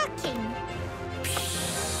working.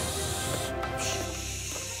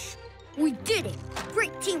 We did it.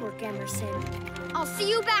 Great teamwork, Emerson. I'll see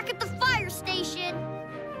you back at the fire station.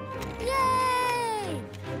 Yay!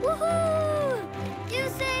 Woohoo! You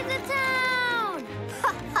saved the town!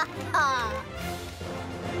 Ha ha ha!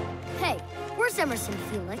 Hey, where's Emerson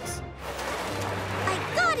Felix? I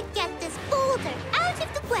gotta get this boulder out of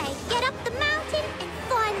the way, get up the mountain, and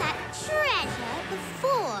find that treasure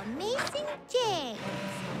before Mason James.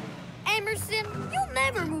 Emerson, you'll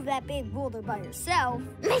never move that big boulder by yourself.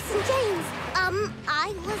 Mason James,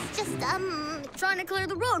 I was just, Trying to clear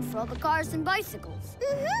the road for all the cars and bicycles.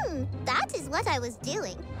 that is what I was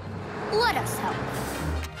doing. Let us help.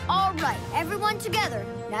 All right, everyone together,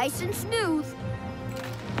 nice and smooth.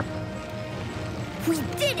 We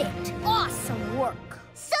did it! Awesome work.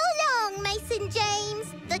 So long, Mason James.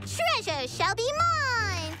 The treasure shall be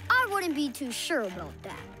mine. I wouldn't be too sure about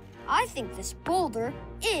that. I think this boulder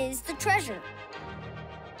is the treasure.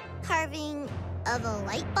 Carving of a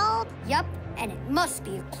light bulb? Yep, and it must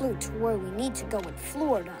be a clue to where we need to go in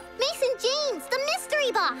Florida. Mason James, the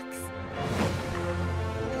mystery box.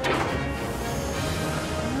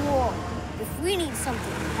 Whoa, if we need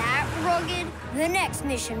something that rugged, the next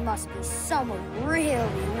mission must be somewhere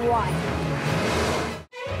really wild.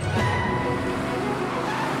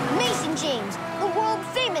 Mason James, the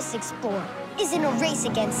world-famous explorer, is in a race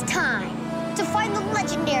against time to find the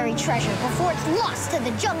legendary treasure before it's lost to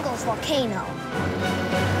the jungle's volcano.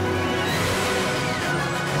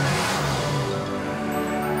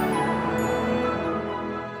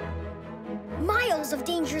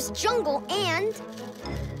 dangerous jungle and...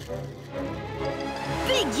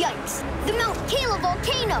 Big yikes! The Mount Kayla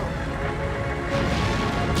volcano!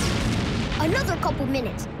 Another couple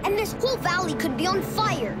minutes, and this whole valley could be on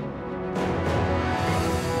fire.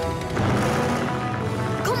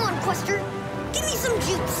 Come on, Quester. Give me some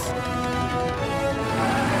juice.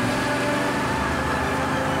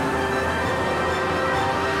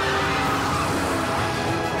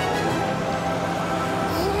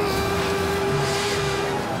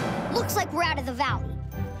 Looks like we're out of the valley.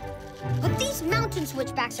 But these mountain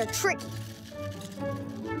switchbacks are tricky.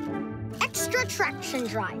 Extra traction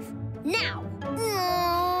drive. Now!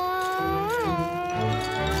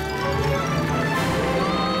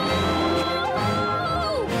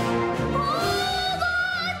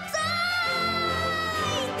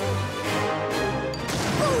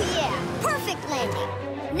 Oh yeah! Perfect landing!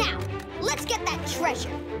 Now, let's get that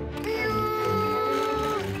treasure.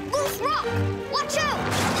 Loose rock! Watch out!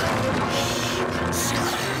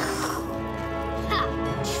 Ha!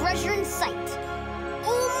 Treasure in sight.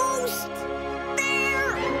 Almost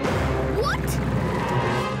there! What?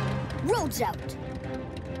 Road's out.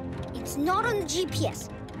 It's not on the GPS.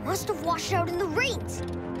 Must have washed out in the rains.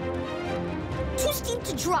 Too steep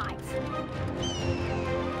to drive.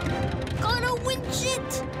 Gotta winch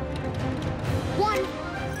it. One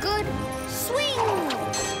good swing.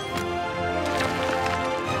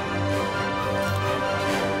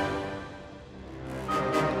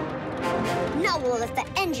 Now we'll let the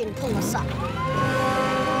engine pull us up.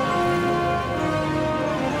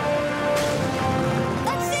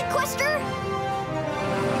 That's it, Quester!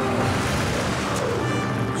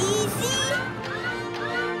 Easy!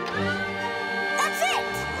 That's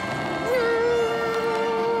it!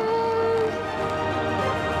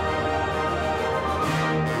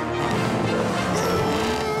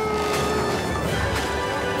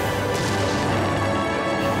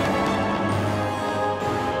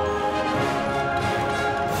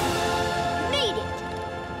 Made it!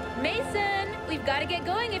 Mason, we've got to get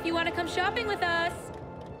going if you want to come shopping with us.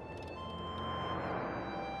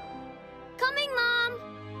 Coming, Mom!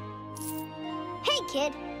 Hey,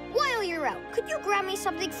 kid. While you're out, could you grab me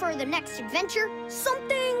something for the next adventure?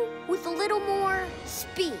 Something with a little more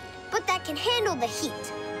speed, but that can handle the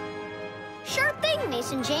heat. Sure thing,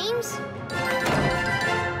 Mason James.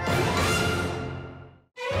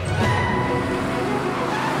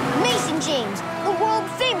 Mason James, the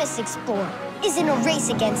world-famous explorer, is in a race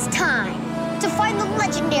against time to find the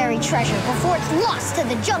legendary treasure before it's lost to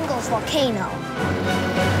the jungle's volcano.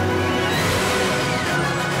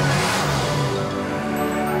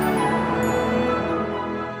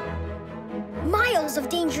 Miles of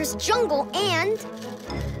dangerous jungle and...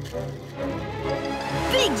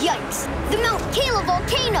 Big yikes! The Mount Kayla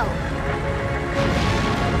volcano!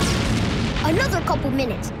 Another couple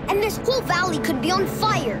minutes, and this whole valley could be on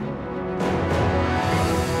fire.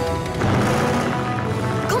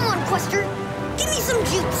 Come on, Quester. Give me some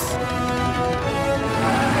juice.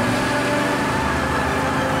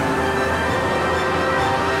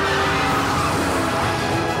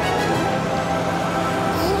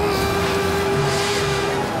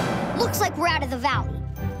 Looks like we're out of the valley.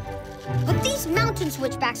 But these mountain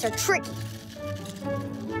switchbacks are tricky.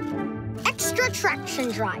 Extra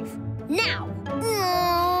traction drive. Now!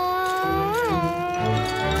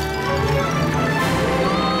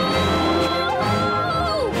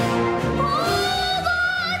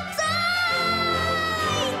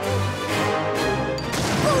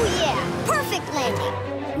 Oh yeah! Perfect landing.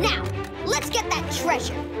 Now, let's get that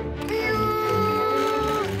treasure.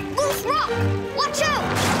 Loose rock! Watch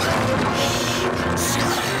out!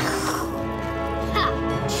 Ha!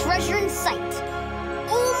 Treasure in sight.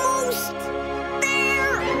 Almost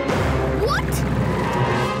there! What?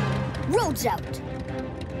 Road's out.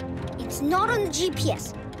 It's not on the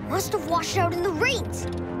GPS. Must have washed out in the rains.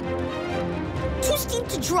 Too steep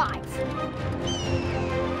to drive.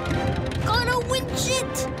 Gotta winch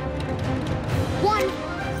it. One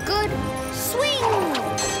good swing.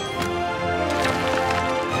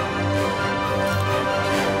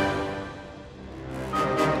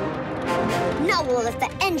 Now we'll let the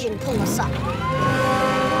engine pull us up.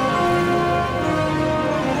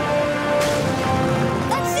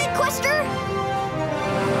 That's it, Quester!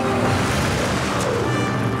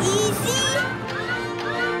 Easy!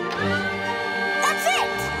 That's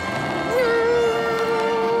it!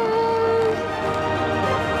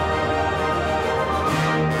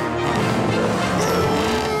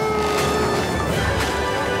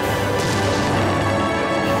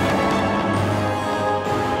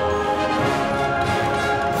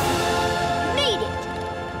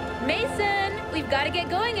 Mason, we've got to get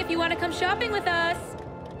going if you want to come shopping with us.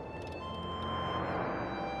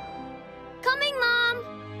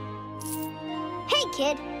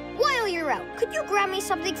 kid. While you're out, could you grab me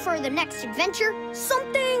something for the next adventure?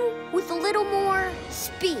 Something with a little more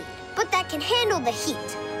speed, but that can handle the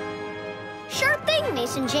heat. Sure thing,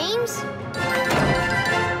 Mason James.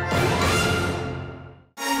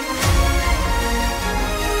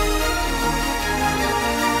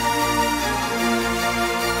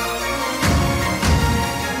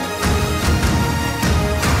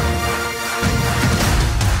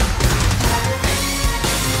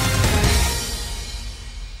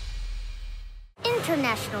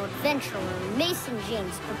 International adventurer Mason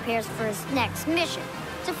James prepares for his next mission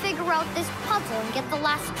to figure out this puzzle and get the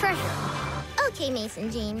last treasure. Okay, Mason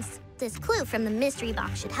James. This clue from the mystery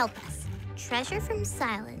box should help us. Treasure from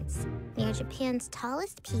silence, near Japan's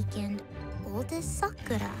tallest peak and oldest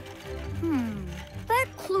sakura. That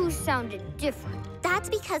clue sounded different. That's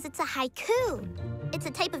because it's a haiku. It's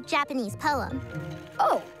a type of Japanese poem.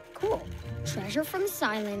 Oh, cool. Treasure from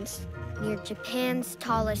silence, near Japan's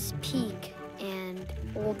tallest peak and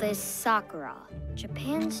oldest sakura.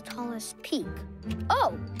 Japan's tallest peak.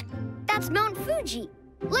 Oh, that's Mount Fuji.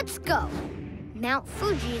 Let's go. Mount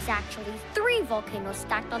Fuji is actually 3 volcanoes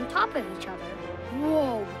stacked on top of each other.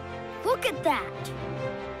 Whoa, look at that.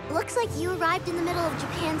 Looks like you arrived in the middle of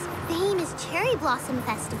Japan's famous cherry blossom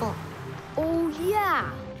festival. Oh,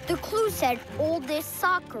 yeah. The clue said oldest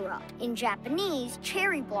sakura. In Japanese,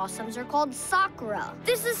 cherry blossoms are called sakura.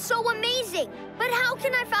 This is so amazing. But how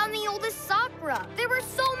can I find the oldest sakura? There were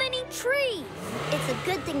so many trees. It's a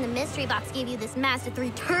good thing the mystery box gave you this Mazda 3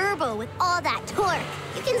 Turbo with all that torque.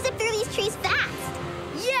 You can zip through these trees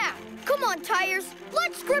fast. Yeah, come on, tires.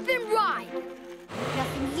 Let's grip and ride.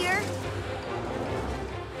 Nothing here.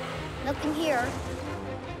 Nothing here.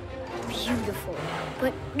 Beautiful,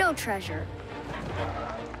 but no treasure.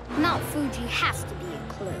 Mount Fuji has to be a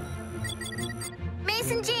clue.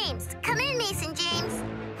 Mason James, come in, Mason James.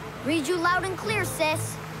 Read you loud and clear,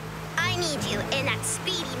 sis. I need you in that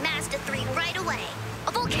speedy Mazda 3 right away.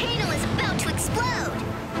 A volcano is about to explode.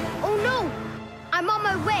 Oh no, I'm on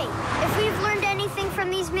my way. If we've learned anything from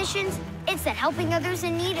these missions, it's that helping others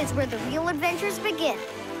in need is where the real adventures begin.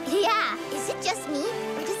 Yeah, is it just me?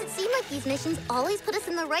 Or does it seem like these missions always put us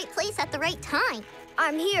in the right place at the right time?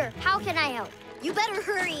 I'm here. How can I help? You better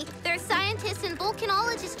hurry. There are scientists and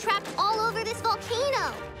volcanologists trapped all over this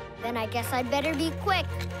volcano. Then I guess I'd better be quick.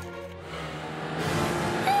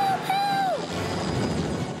 Help, help!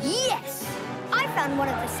 Yes! I found one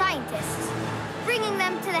of the scientists. Bringing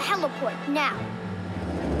them to the heliport now.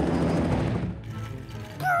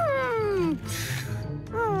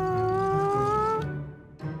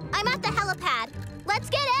 I'm at the helipad. Let's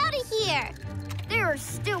get out of here. There are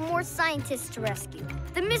still more scientists to rescue.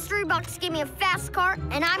 The mystery box gave me a fast car,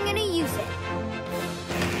 and I'm gonna use it.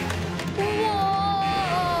 Whoa!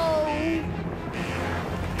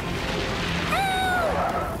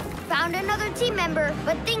 Help! Found another team member,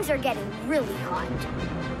 but things are getting really hot.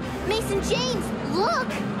 Mason James,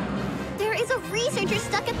 look! There is a researcher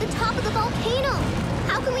stuck at the top of the volcano.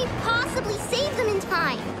 How can we possibly save them in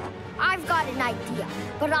time? I've got an idea,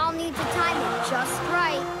 but I'll need to time it just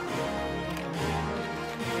right.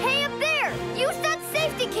 Hey, up there! Use that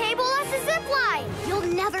safety cable as a zip line! You'll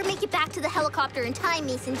never make it back to the helicopter in time,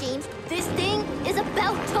 Mason James. This thing is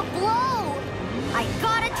about to blow! I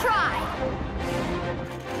gotta try!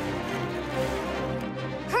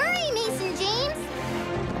 Hurry, Mason James!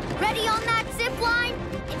 Ready on that zip line?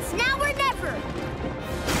 It's now or never!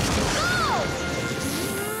 Go!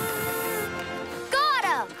 Got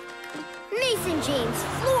him! Mason James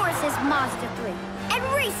floors his Mazda 3 and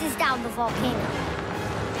races down the volcano.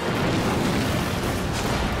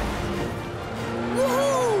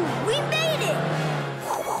 Woohoo! We made it!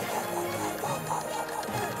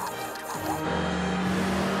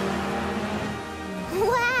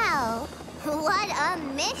 Wow! What a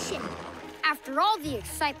mission! After all the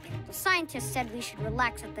excitement, the scientists said we should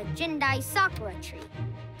relax at the Jindai Sakura tree.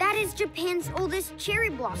 That is Japan's oldest cherry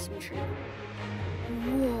blossom tree.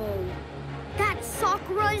 Whoa! That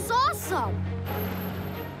sakura is awesome!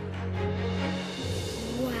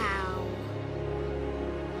 Wow.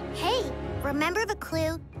 Hey, remember the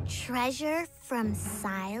clue, treasure from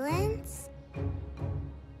silence?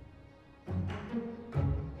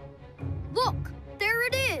 Look, there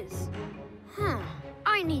it is.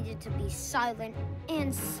 I needed to be silent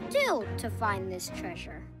and still to find this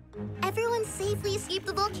treasure. Everyone safely escaped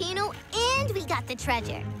the volcano and we got the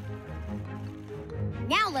treasure.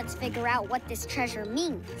 Now let's figure out what this treasure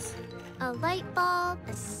means. A light bulb,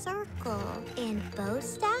 a circle, and bow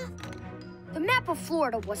staff? The map of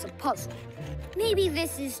Florida was a puzzle. Maybe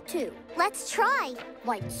this is too. Let's try.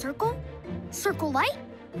 Light circle? Circle light?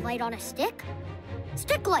 Light on a stick?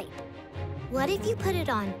 Stick light? What if you put it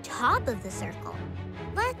on top of the circle?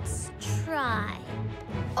 Let's try.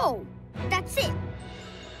 Oh, that's it.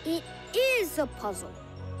 It is a puzzle.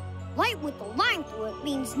 Light with a line through it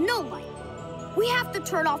means no light. We have to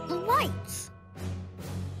turn off the lights.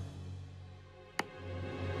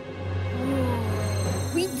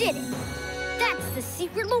 We did it. That's the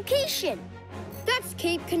secret location. That's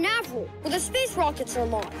Cape Canaveral, where the space rockets are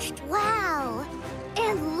launched. Wow!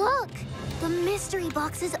 And look! The mystery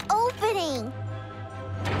box is opening!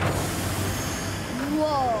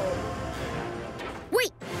 Whoa!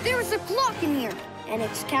 Wait, there's a clock in here, and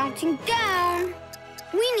it's counting down.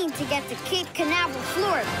 We need to get to Cape Canaveral,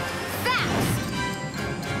 Florida, fast!